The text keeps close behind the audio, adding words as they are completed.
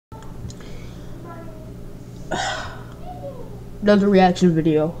Another reaction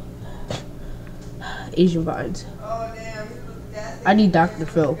video. Asian vines. I need Dr.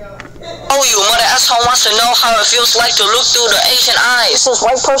 Phil. Oh, you mother asshole wants to know how it feels like to look through the Asian eyes. This is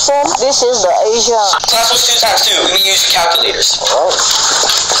white person. This is the Asian. Class was 2 times 2. We use calculators. Alright.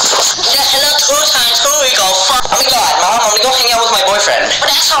 That's not 2 times 2 equals 4. Oh my god, Mom, I'm gonna go hang out with my boyfriend.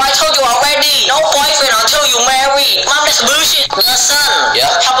 But that's how I told you already. No boyfriend until you marry. Mom, that's bullshit. The son. Yeah?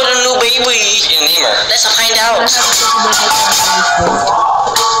 How about a new baby? You didn't name her. Let's find out.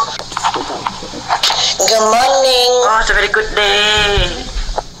 Good morning. Oh, it's a very good day.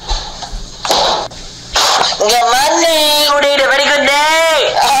 Good morning. Today is a very good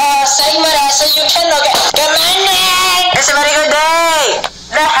day. Say mother, so you cannot get. Good morning. It's a very good day.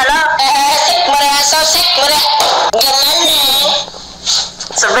 Hello. Sick mother, so sick mother. Good morning.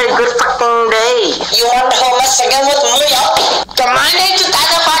 It's a very good fucking day. You want to hold my second with me? Good morning to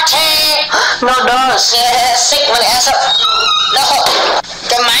the party. No doors. Sick mother, so. No.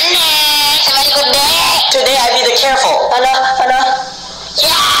 Good morning. It's a very good day. Today I be the careful. Hello.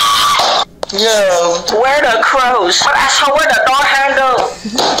 Yeah. Yeah. Where the crows? But asshole, where the door handle?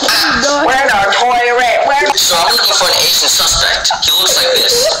 Where the toilet? Where? So I'm looking for an Asian suspect. He looks like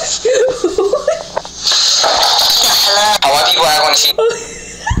this. Hello. Why people act when she?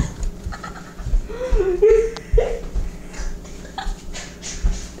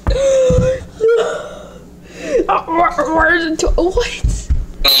 Where's it to? What?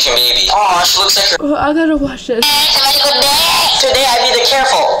 Asian baby. Oh, she looks like her. I gotta watch this. It's a very good day. Today I be the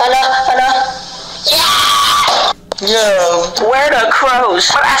careful. Hello. Yeah. Where the crows?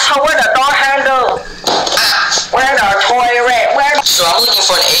 But asshole, where the door handle? Where the toilet? Where? So I'm looking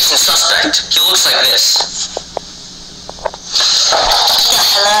for an Asian suspect. He looks like this.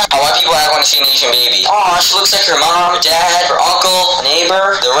 Hello. Why people act when she an Asian baby? Oh, she looks like her mom, dad, her uncle,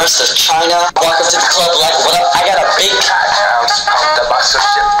 neighbor, the rest of China. Walk up to the club like, what up? I got a big house pumped up by some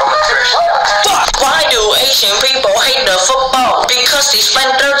shit from a thrift shop. Fuck! Why do Asian people hate the football? Because they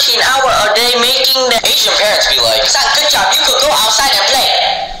spend 13 hours a day making the Asian parents be like, son, good job, you could go outside and play.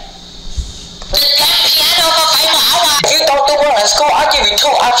 The damn piano for 5 more hours. You don't do well in school, I'll give you 2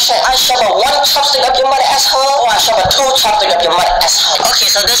 options. I shove a 1 chopstick up your mother asshole, or I shove a 2 chopstick up your mother asshole. Okay,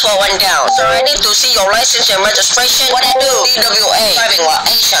 so this one went down. So I need to see your license and registration. What I do? DWA. Driving while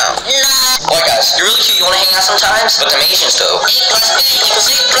Asian. Nah. Boy guys, you're really cute. You wanna hang out sometimes? But them Asians though. A plus B equals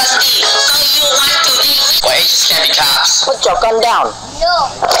C plus D. So you want to eat? Well, Asians can't be cops. Put your gun down.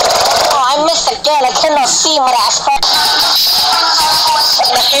 No. Oh, I missed again. I cannot see my asshole.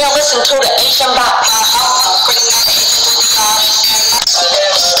 Now here, listen to the Asian bop.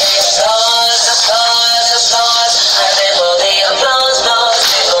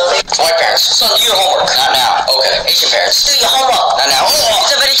 White parents, son, do your homework. Not now. Okay. Asian parents, do your homework. Not now. Oh,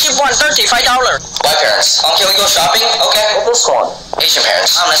 it's a very cheap one, $35. White parents, can we go shopping? Okay. This one. Asian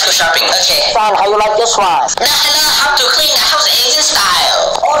parents, let's go shopping. Okay. Son, how you like this one? Nah, how to clean the house Asian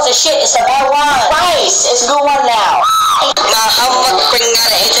style. Oh, the shit, it's a bad one. Nice, it's a good one now. Now, how much bring out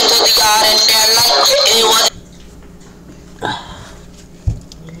an Asian to the yard and they're like, it was.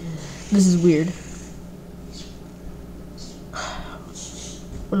 This is weird.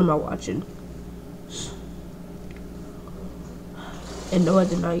 What am I watching? And no, I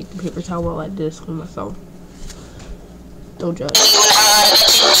did not eat the paper towel while I did this on myself. Don't judge.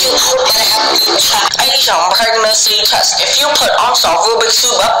 Asian pregnancy test. If you put some Rubik's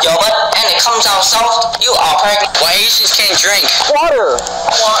Cube up your butt and it comes out soft, you are pregnant. Why Asians can't drink? Water.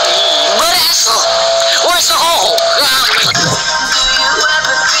 Good asshole. Where's the hole?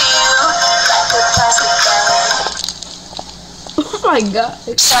 Oh my god.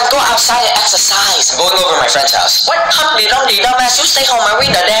 Son, go outside and exercise. I'm going over to my friend's house. What? Humpty Dumpty dumbass, you stay home and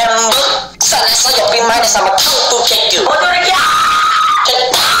read the damn book. Son, that's like a B minus. I'm a kung fu kick you.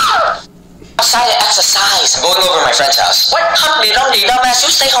 Outside and exercise. I'm going over to my friend's house. What? Humpty Dumpty dumbass,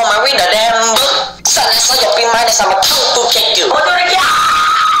 you stay home and read the damn book. Son, that's like a B minus. I'm a kung fu kick you.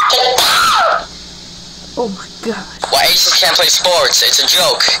 Oh my god. Why Asians can't play sports? It's a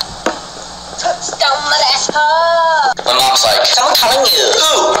joke. Touchdown, my asshole. My mom's like, someone calling you.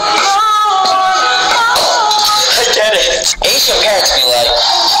 Who? I get it. Asian parents be like,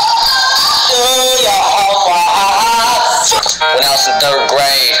 do your homework. When I was in 3rd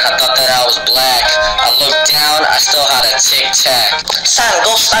grade, I thought that I was black. I looked down, I still had a tic-tac. Son,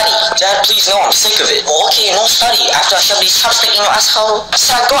 go study. Dad, please, no, I'm sick of it. Well, okay, no study. After I shove these chopsticks in your asshole.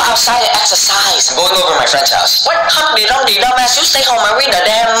 Son, go outside and exercise. I'm going over to my friend's house. What? Humpty Dumpty dumbass, you stay home and read the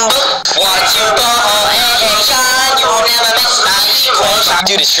damn book. Watch you go and shine, you never miss my equation.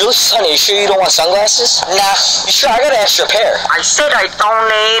 Dude, it's really sunny. You sure you don't want sunglasses? Nah. You sure? I got an extra pair. I said I don't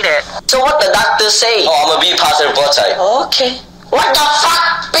need it. So what the doctor say? Oh, I'm a B positive blood type. Okay. What the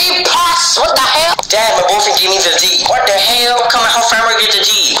fuck? B+? What the hell? Dad, my boyfriend gave me the D. What the hell? Come on, how family get the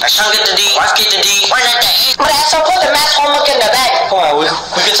D? My son get the D. Wife get the D. What is that? But asshole, put the math homework in the bag. Come on, we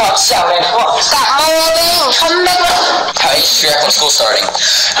can talk this out, man. Come on. Stop moving. Come back. How anxious you act when school's starting?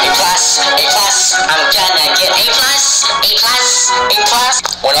 A plus, I'm gonna get A plus.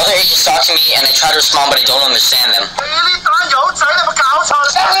 When other Asians talk to me and they try to respond but I don't understand them.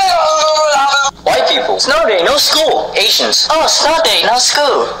 White people. Snow day, no school. Asians. Oh, snow day, no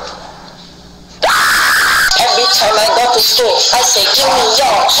school. Every time I go to school, I say, give me your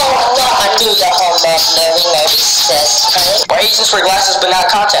homework. I do your homework during my recess time. Why Asians wear glasses but not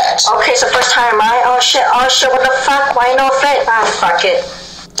contacts? Okay, it's the first time oh shit, what the fuck? Why no friend? Fuck it.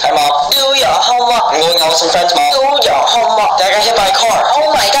 Time out. Do your homework. I'm going out with some friends, Mom. Do your homework. Dad got hit by a car.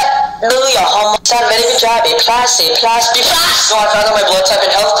 Oh my god. Do your homework. Son, very good job. A plus. No, I found out my blood type in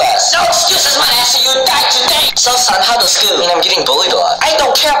health class. No excuses, my ass, you die today. So, son, how does school? I mean, I'm getting bullied a lot. I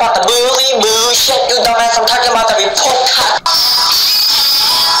don't care about the bullshit, you dumbass. I'm talking about the report card.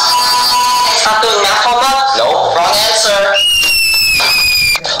 Stop doing math homework? No. Wrong answer.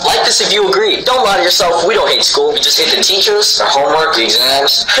 Like this if you agree. Don't lie to yourself. We don't hate school. We just hate the teachers, our homework, the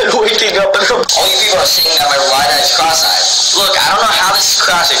exams, and waking up in the... All you people are saying that my right eye's cross-eyed. Look, I don't know how this is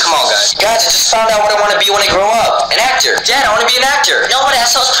cross-eyed. Come on, guys. Guys, I just found out what I want to be when I grow up. An actor. Dad, I want to be an actor. No, what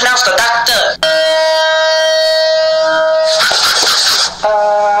assholes pronounce the doctor.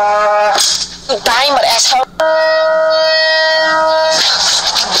 You dying, but asshole.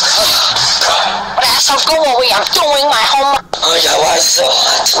 But asshole, go away. I'm doing my homework. Oh, yeah, why is it so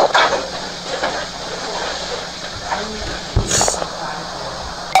hot?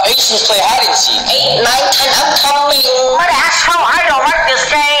 Asians play hide and seek. 8, 9, 10, I'm coming. What asshole? I don't like this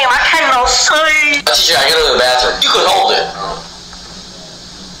game. I cannot see. Teacher, I gotta go to the bathroom. You can hold it.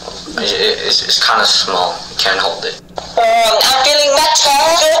 It's kind of small. You can't hold it. I'm feeling better.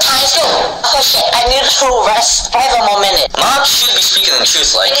 2 times 2. Oh shit, I need to rest 5 more minutes. Mom should be speaking the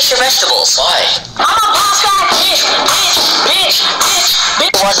truth, like, finish your vegetables. Why? I'm a boss guy, bitch.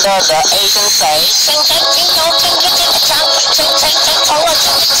 What does the Asian say?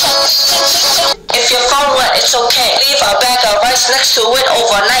 If your phone wet, it's okay. Leave a bag of rice next to it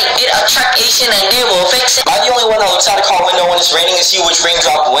overnight. It attract Asian and they will fix it. I'm the only one that looks out the car window when it's raining and see which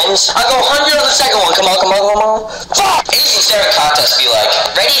raindrop wins. I go 100 on the second one. Come on. Fuck! Asian staring contest be like,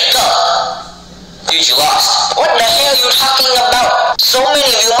 ready, go. Dude, you lost. What the hell are you talking about? So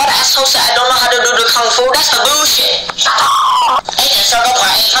many of you mother assholes that I don't know how to do the kung fu. That's the bullshit. Shut up. Asian circle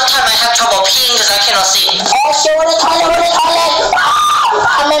part 8. Sometimes I have trouble peeing because I cannot see. Oh shit, what is toilet?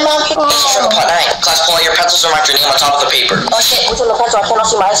 Asian circle part 9. Class, pull out your pencils and write your name on top of the paper. Oh shit, which one the pencil? I cannot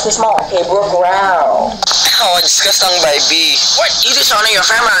see my eyes too small. Okay, broke around. Ow, I just got stung by a bee. What? You just honor your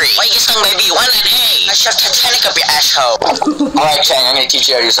family. Why you get stung by a bee? Why not hay? I shoved Titanic up your asshole. Alright, Chang, I'm gonna teach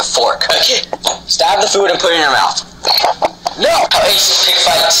you how to use a fork. Okay. Stab the food and put it in your mouth. No! How Asians pick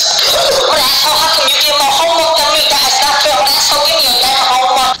fights. What asshole? How can you give more homework than me? That has not failed. Asshole, give me a damn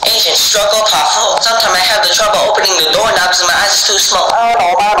homework. Asian struggle powerful. Sometimes I have the trouble opening the doorknobs and my eyes is too small.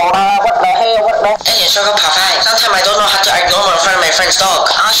 What the hell? Asian struggle part 5. Sometimes I don't know how to act normal in front of my friend's dog.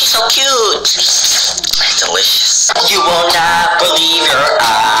 Oh, she's so cute. Delicious. You will not believe your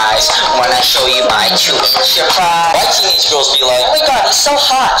eyes when I show you my 2-inch surprise. White teenage girls be like, oh my god, he's so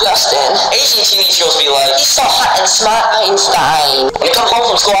hot, Justin. Asian teenage girls be like, he's so hot and smart, Einstein. When you come home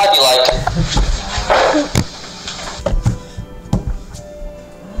from school, I'd be like,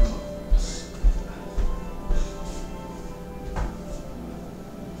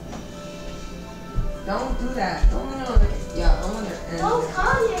 don't do that. Don't want to. Yeah, I want to. Oh,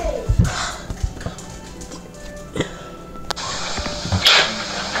 Kanye.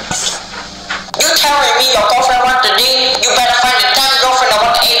 You telling me your girlfriend want the D? You better find a damn girlfriend that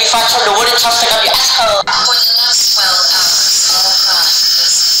want the 85 from the wooden chopstick up your asshole.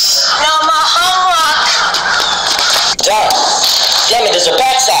 No more homework. Dad, damn it, there's a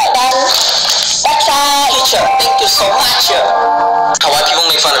backside. Backside. Teacher, thank you so much. How white people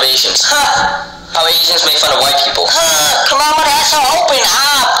make fun of Asians. Huh. How Asians make fun of white people. Come on, what asshole? Open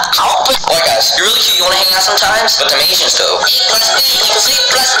up. Open. White guys, you're really cute. You want to hang out sometimes? But them Asians, though. A plus B equals A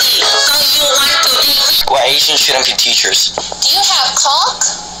plus D. So you want to D? What Asians should shouldn't be teachers. Do you have cock?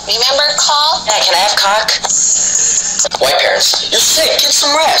 Remember cock? Yeah, can I have cock? White parents, you're sick, get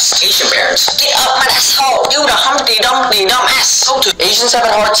some rest. Asian parents, Get up, my asshole. You the Humpty Dumpty dumb ass. go to. Asians have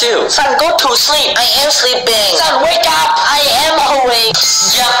it hard too. Son, go to sleep. I am sleeping. Son, wake up. I am awake.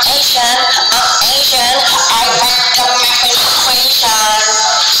 You're Asian. I'm Asian. I wrecked the math equation.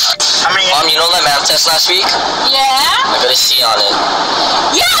 Mom, you know that math test last week? Yeah? I got a C on it.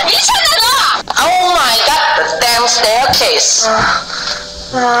 Yeah, this is a lot. Oh my god, the damn staircase.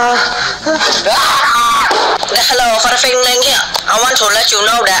 Hello, for the thing here. I want to let you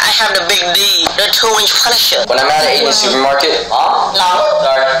know that I have the big D, the 2-inch Punisher. When I'm at an Asian supermarket, Mom? No.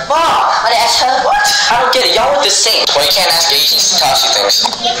 Sorry. Mom, what is her? What? I don't get it, y'all are the same. Well, you can't ask Asians to toss you things.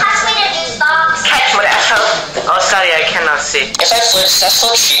 You touch me to do stocks. Catch my asshole. Oh, sorry, I cannot see. If I flirt, is that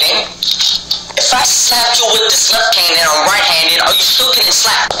still cheating? If I slapped you with this left hand and I'm right-handed, are you still getting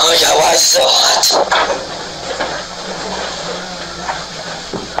slapped? Oh yeah, why is it so hot?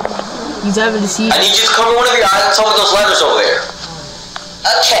 He's having to see. I need you to cover one of your eyes and tell me those letters over there.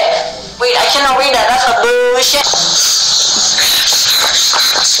 Okay. Wait, I cannot read that. That's a bullshit.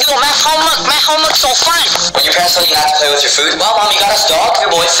 Yo, my homework's so fun. When your parents tell you not to play with your food, well, Mom, you got us dog? Your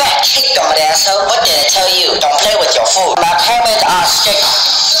boy fat. Hey, dumb asshole. What did I tell you? Don't play with your food. My parents are strict.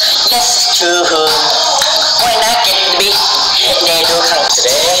 Yes, it's true. When I get beat, they do come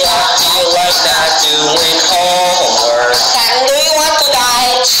Today I feel like not doing homework. Son, do you want to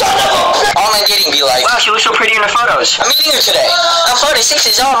die? Son of a... Online dating be like, Wow, she was so pretty in the photos. I'm meeting her today. I'm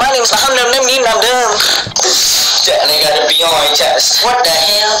 46 years old. My name's Muhammad. I'm dumb. That ain't gotta be on my test. What the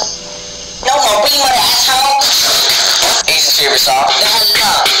hell? No more being my asshole. Asian's favorite song? The hell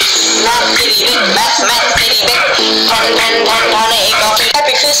no. Not pretty big, math pretty big.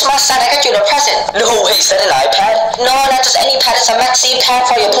 Happy Christmas, son. I got you the present. No way, is that an iPad? No, not just any pad. It's a maxi pad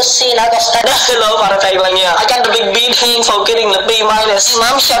for your pussy. And I got stuck. Hello, para lang yan. I got the big bean hang for getting the B minus.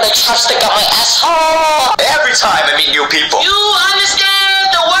 Mom shot a chopstick up my asshole. Every time I meet new people. You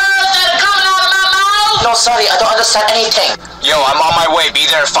understand the words that are coming out of my mouth? No, sorry, I don't understand anything. Yo, I'm on my way. Be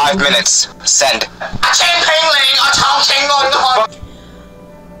there in 5 minutes. Send.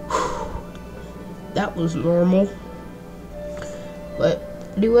 That was normal. But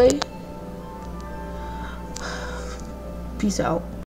anyway, peace out.